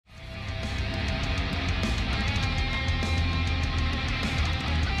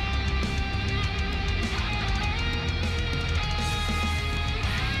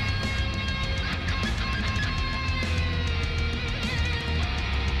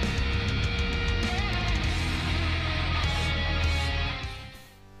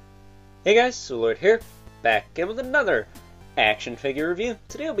Hey guys, Soulord here, back again with another action figure review.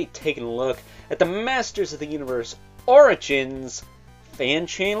 Today I'll be taking a look at the Masters of the Universe Origins fan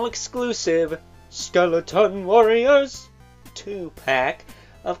channel exclusive Skeleton Warriors 2-pack,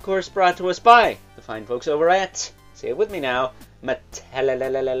 of course brought to us by the fine folks over at, say it with me now,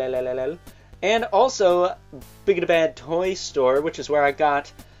 Mattel, and also Big and Bad Toy Store, which is where I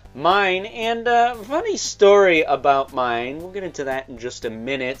got mine. And funny story about mine, we'll get into that in just a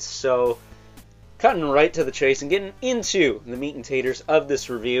minute, so cutting right to the chase and getting into the meat and taters of this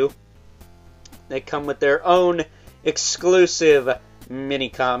review. They come with their own exclusive mini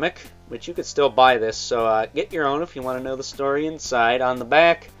comic, which you could still buy this, so get your own if you want to know the story inside. On the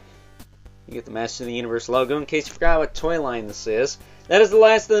back you get the Master of the Universe logo, in case you forgot what toy line this is. That is the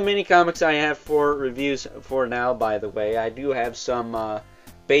last of the mini comics I have for reviews for now, by the way. I do have some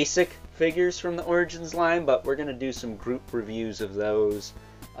basic figures from the Origins line, but we're going to do some group reviews of those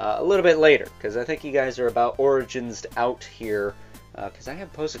a little bit later, because I think you guys are about Origins out here, because I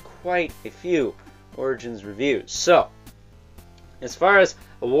have posted quite a few Origins reviews. So, as far as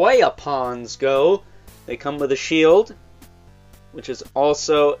Weapons go, they come with a shield, which is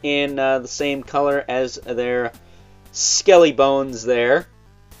also in the same color as their skelly bones there.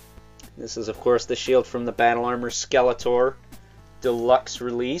 This is, of course, the shield from the Battle Armor Skeletor Deluxe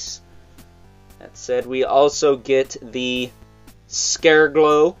release. That said, we also get the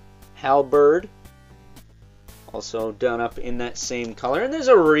Scareglow Halberd, also done up in that same color, and there's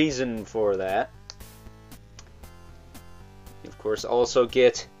a reason for that. You, of course, also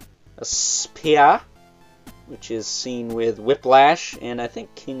get a Spear, which is seen with Whiplash and I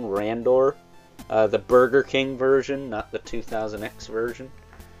think King Randor, the Burger King version, not the 2000X version.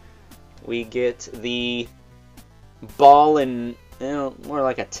 We get the ball and more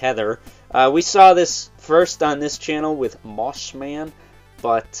like a tether. We saw this first on this channel with Mossman,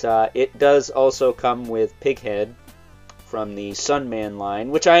 but it does also come with Pighead from the Sunman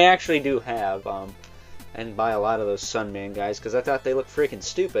line, which I actually do have. I didn't buy a lot of those Sunman guys because I thought they looked freaking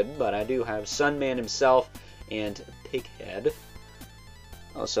stupid, but I do have Sunman himself and Pighead.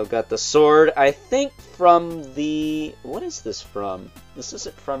 Also got the sword, I think from the... what is this from? This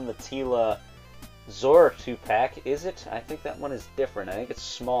isn't from the Tila Zor 2-pack, is it? I think that one is different. I think it's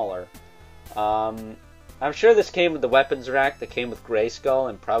smaller. I'm sure this came with the weapons rack that came with Grayskull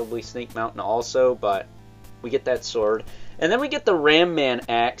and probably Snake Mountain also, but we get that sword. And then we get the Ram Man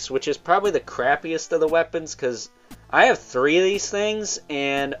axe, which is probably the crappiest of the weapons, because I have 3 of these things,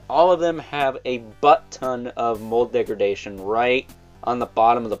 and all of them have a butt-ton of mold degradation right on the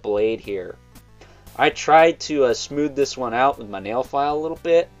bottom of the blade here. I tried to smooth this one out with my nail file a little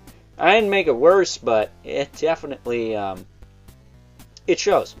bit. I didn't make it worse, but it definitely, it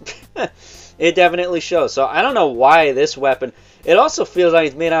shows. It definitely shows. So I don't know why this weapon, it also feels like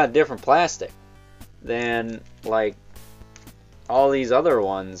it's made out of different plastic than, like, all these other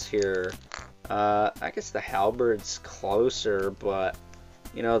ones here. I guess the halberd's closer, but,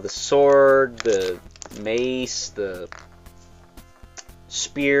 you know, the sword, the mace, the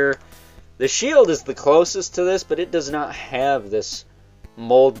spear, the shield is the closest to this, but it does not have this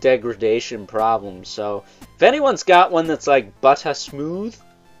mold degradation problem. So if anyone's got one that's like butter smooth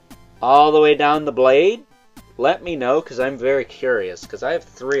all the way down the blade, let me know, because I'm very curious, because I have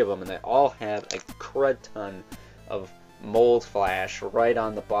 3 of them and they all have a crud ton of mold flash right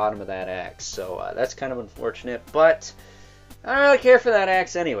on the bottom of that axe. So that's kind of unfortunate, but I don't really care for that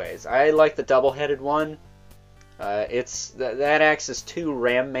axe anyways. I like the double-headed one. That axe is too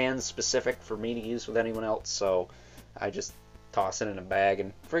Ram Man specific for me to use with anyone else, so I just toss it in a bag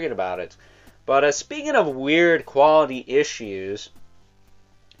and forget about it. But speaking of weird quality issues,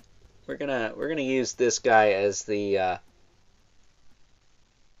 we're gonna use this guy as the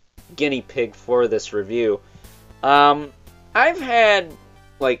guinea pig for this review. I've had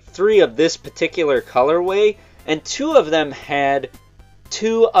like 3 of this particular colorway, and 2 of them had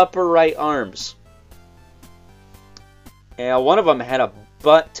 2 upper right arms. And one of them had a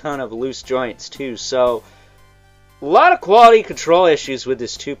butt ton of loose joints too, so a lot of quality control issues with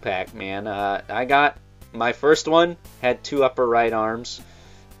this 2-pack, man. I got my first one, had 2 upper right arms,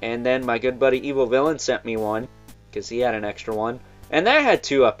 and then my good buddy Evil Villain sent me one, because he had an extra one, and that had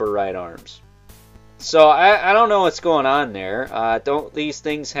 2 upper right arms. So I don't know what's going on there. Don't these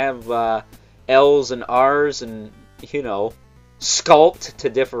things have L's and R's and, you know, sculpt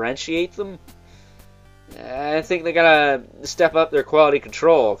to differentiate them? I think they gotta step up their quality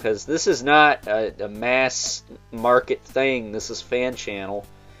control, because this is not a mass market thing. This is fan channel,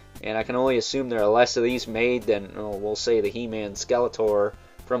 and I can only assume there are less of these made than, we'll say, the He-Man Skeletor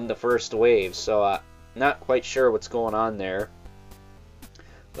from the first wave. So not quite sure what's going on there.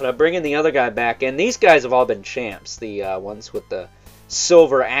 But I'm bringing the other guy back, and these guys have all been champs, the ones with the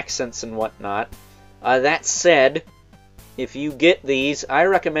silver accents and whatnot. That said, if you get these, I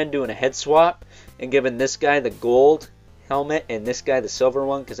recommend doing a head swap and giving this guy the gold helmet and this guy the silver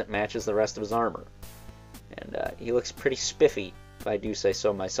one, because it matches the rest of his armor. And he looks pretty spiffy, if I do say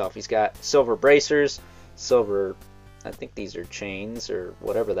so myself. He's got silver bracers, silver, I think these are chains or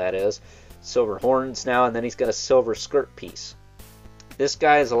whatever that is, silver horns now, and then he's got a silver skirt piece. This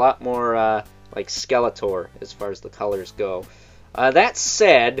guy is a lot more like Skeletor as far as the colors go. That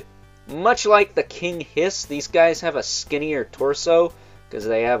said, much like the King Hiss, these guys have a skinnier torso because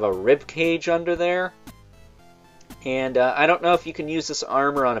they have a rib cage under there. And I don't know if you can use this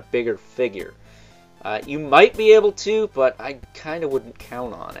armor on a bigger figure. You might be able to, but I kind of wouldn't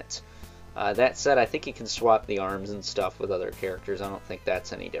count on it. That said, I think you can swap the arms and stuff with other characters. I don't think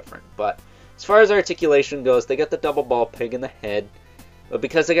that's any different. But as far as articulation goes, they got the double ball pig in the head. But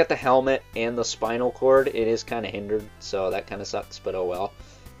because they got the helmet and the spinal cord, it is kind of hindered. So that kind of sucks, but oh well.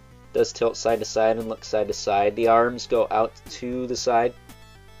 Does tilt side to side and look side to side. The arms go out to the side.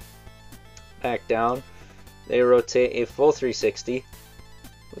 Back down. They rotate a full 360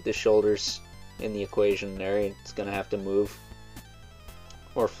 with the shoulders in the equation there. It's going to have to move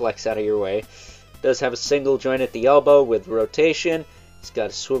or flex out of your way. Does have a single joint at the elbow with rotation. It's got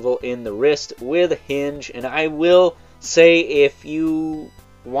a swivel in the wrist with a hinge. And I will say, if you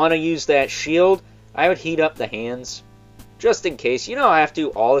want to use that shield, I would heat up the hands just in case. You don't have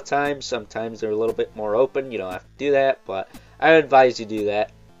to all the time. Sometimes they're a little bit more open. You don't have to do that, but I would advise you do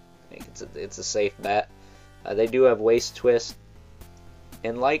that. I think it's a safe bet. They do have waist twist,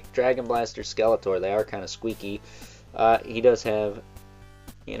 and like Dragon Blaster Skeletor, they are kind of squeaky. He does have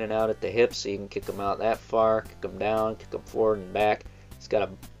in and out at the hips, so you can kick him out that far, kick him down, kick him forward and back. He's got a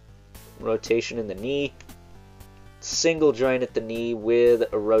rotation in the knee, single joint at the knee with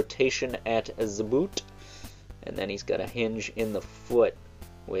a rotation at the boot, and then he's got a hinge in the foot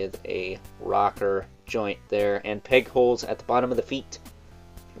with a rocker joint there, and peg holes at the bottom of the feet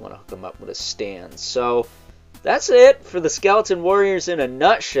if you want to hook him up with a stand. So that's it for the Skeleton Warriors in a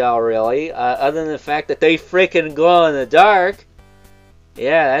nutshell, really, other than the fact that they freaking glow in the dark.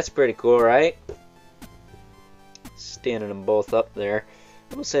 Yeah, that's pretty cool, right? Standing them both up there.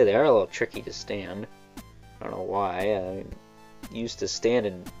 I will say they are a little tricky to stand. I don't know why. I'm used to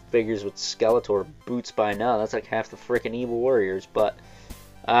standing figures with Skeletor boots by now. That's like half the freaking evil warriors. But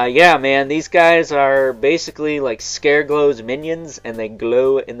yeah, man, these guys are basically like Scareglow's minions, and they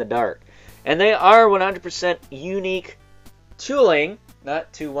glow in the dark. And they are 100% unique tooling,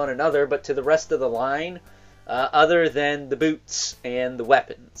 not to one another, but to the rest of the line, other than the boots and the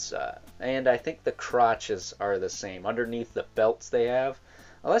weapons. And I think the crotches are the same, underneath the belts they have.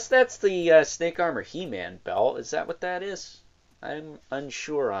 Unless that's the Snake Armor He-Man belt. Is that what that is? I'm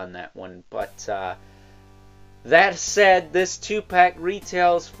unsure on that one. But that said, this 2-pack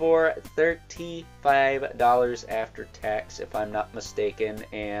retails for $35 after tax, if I'm not mistaken.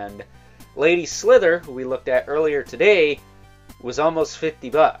 And Lady Slither, who we looked at earlier today, was almost 50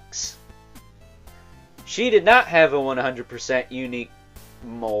 bucks. She did not have a 100% unique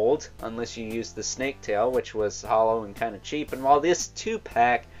mold, unless you used the snake tail, which was hollow and kind of cheap. And while this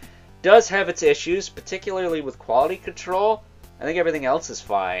 2-pack does have its issues, particularly with quality control, I think everything else is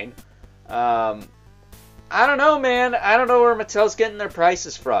fine. I don't know, man. I don't know where Mattel's getting their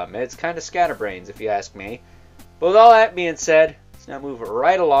prices from. It's kind of scatterbrains, if you ask me. But with all that being said, let's now move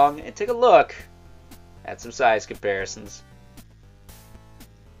right along and take a look at some size comparisons.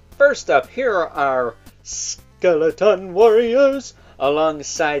 First up, here are our Skeleton Warriors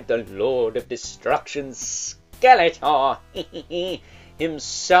alongside the Lord of Destruction, Skeletor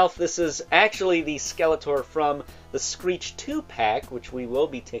himself. This is actually the Skeletor from the Screech 2-pack, which we will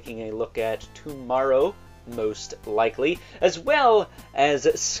be taking a look at tomorrow, most likely, as well as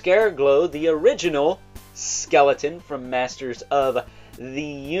Scareglow, the original skeleton from Masters of the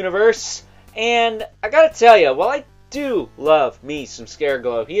Universe. And I gotta tell you, while I do love me some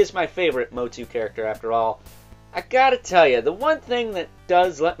Scareglow, he is my favorite MOTU character after all, I gotta tell you, the one thing that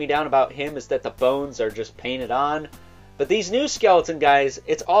does let me down about him is that the bones are just painted on. But these new skeleton guys,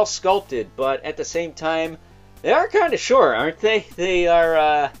 it's all sculpted, but at the same time, they are kind of short, aren't they? They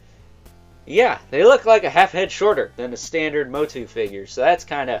are, yeah, they look like a half head shorter than a standard MOTU figure, so that's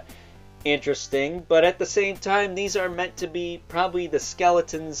kind of interesting. But at the same time, these are meant to be probably the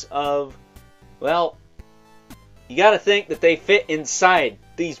skeletons of, well, you gotta think that they fit inside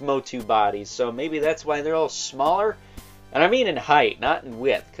these MOTU bodies, so maybe that's why they're all smaller. And I mean in height, not in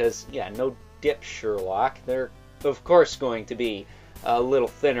width, because, yeah, no dip Sherlock. They're, of course, going to be a little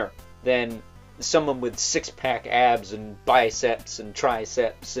thinner than someone with six-pack abs and biceps and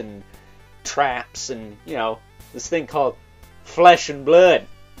triceps and traps and, you know, this thing called flesh and blood.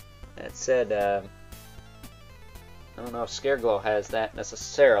 That said, I don't know if Scareglow has that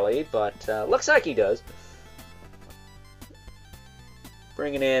necessarily, but looks like he does.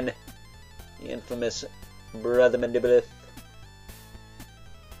 Bringing in the infamous Brother Mandibular.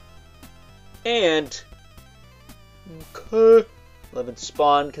 And Love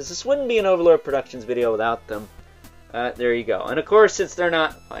Spawn, because this wouldn't be an Overlord Productions video without them. There you go. And of course, since they're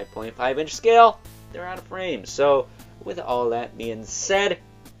not 5.5-inch scale, they're out of frame. So, with all that being said,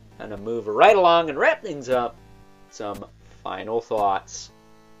 I'm going to move right along and wrap things up. Some final thoughts.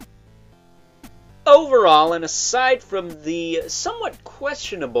 Overall, and aside from the somewhat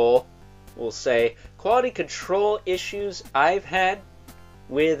questionable, we'll say, quality control issues I've had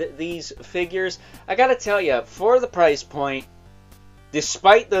with these figures, I gotta tell you, for the price point,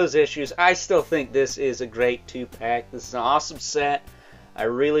 despite those issues, I still think this is a great 2-pack. This is an awesome set. I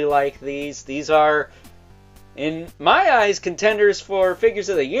really like these. These are, in my eyes, contenders for Figures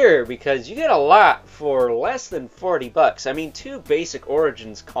of the Year, because you get a lot for less than 40 bucks. I mean, 2 basic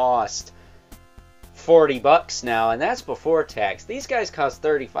Origins cost 40 bucks now, and that's before tax. These guys cost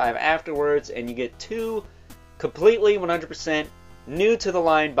 35 afterwards, and you get 2 completely 100% new to the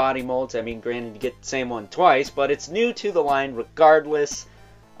line body molds. I mean, granted, you get the same one twice, but it's new to the line regardless.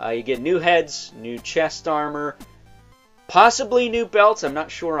 You get new heads, new chest armor, possibly new belts. I'm not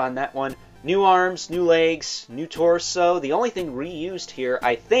sure on that one. New arms, new legs, new torso. The only thing reused here,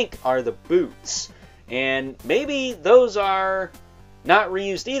 I think, are the boots. And maybe those are not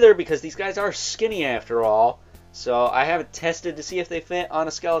reused either, because these guys are skinny after all. So I haven't tested to see if they fit on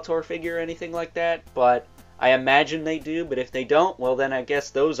a Skeletor figure or anything like that, but I imagine they do. But if they don't, well then I guess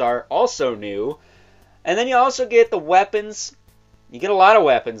those are also new. And then you also get the weapons. You get a lot of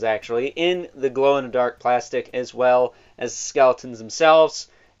weapons actually in the glow-in-the-dark plastic, as well as the skeletons themselves.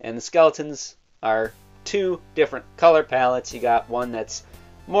 And the skeletons are 2 different color palettes. You got one that's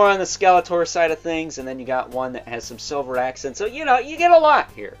more on the Skeletor side of things, and then you got one that has some silver accents. So, you know, you get a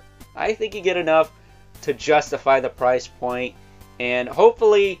lot here. I think you get enough to justify the price point. And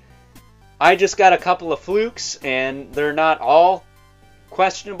hopefully, I just got a couple of flukes, and they're not all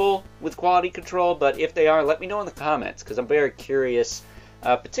questionable with quality control. But if they are, let me know in the comments, because I'm very curious,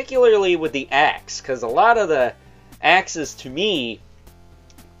 particularly with the axe. Because a lot of the axes, to me,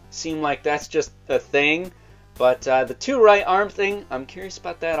 seem like that's just a thing. But the 2 right arm thing, I'm curious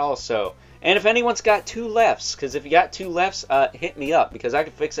about that also. And if anyone's got 2 lefts, because if you got 2 lefts, hit me up, because I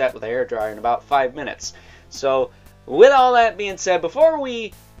can fix that with a hairdryer in about 5 minutes. So, with all that being said, before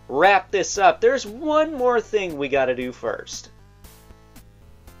we wrap this up, there's one more thing we got to do first.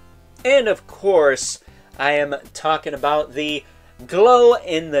 And of course, I am talking about the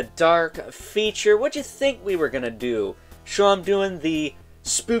glow-in-the-dark feature. What'd you think we were going to do? Show them doing the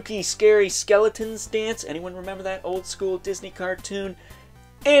spooky, scary skeletons dance? Anyone remember that old school Disney cartoon?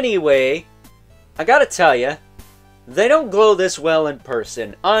 Anyway, I gotta tell you, they don't glow this well in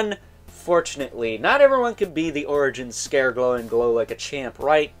person. Unfortunately, not everyone can be the Origins Scareglow and glow like a champ,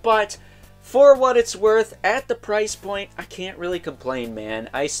 right? But for what it's worth, at the price point, I can't really complain, man.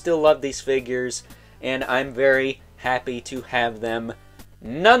 I still love these figures, and I'm very happy to have them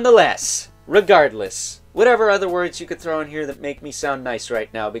nonetheless, regardless. Whatever other words you could throw in here that make me sound nice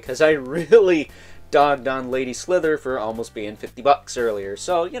right now, because I really dogged on Lady Slither for almost being 50 bucks earlier.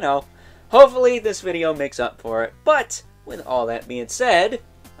 So, you know, hopefully this video makes up for it. But with all that being said,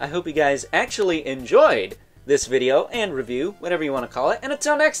 I hope you guys actually enjoyed this video and review, whatever you want to call it. And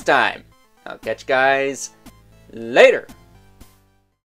until next time, I'll catch you guys later.